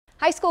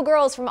High school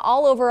girls from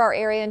all over our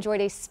area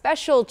enjoyed a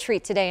special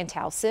treat today in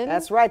Towson.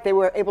 That's right. They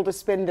were able to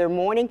spend their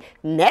morning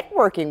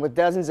networking with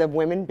dozens of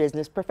women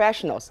business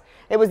professionals.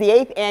 It was the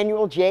 8th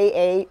annual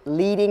JA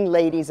Leading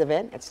Ladies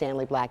event at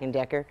Stanley Black and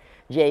Decker.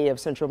 JA of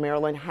Central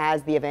Maryland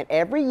has the event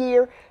every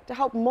year to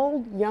help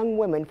mold young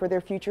women for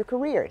their future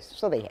careers.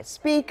 So they had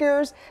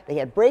speakers, they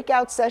had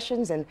breakout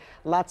sessions, and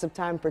lots of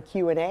time for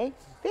Q&A.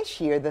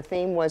 This year, the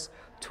theme was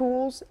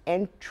Tools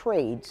and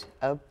Trades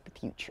of the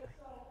Future.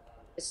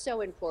 Is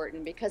so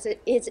important because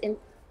it is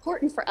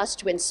important for us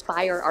to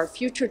inspire our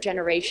future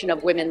generation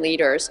of women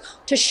leaders,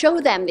 to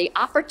show them the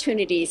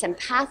opportunities and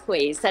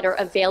pathways that are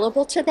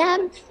available to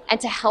them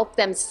and to help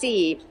them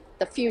see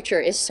the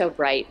future is so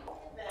bright.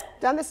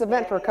 Done this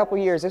event for a couple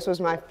years. This was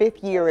my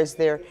 5th year as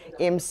their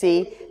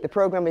MC. The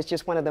program is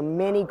just one of the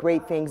many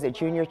great things that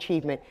Junior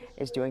Achievement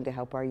is doing to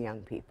help our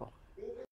young people.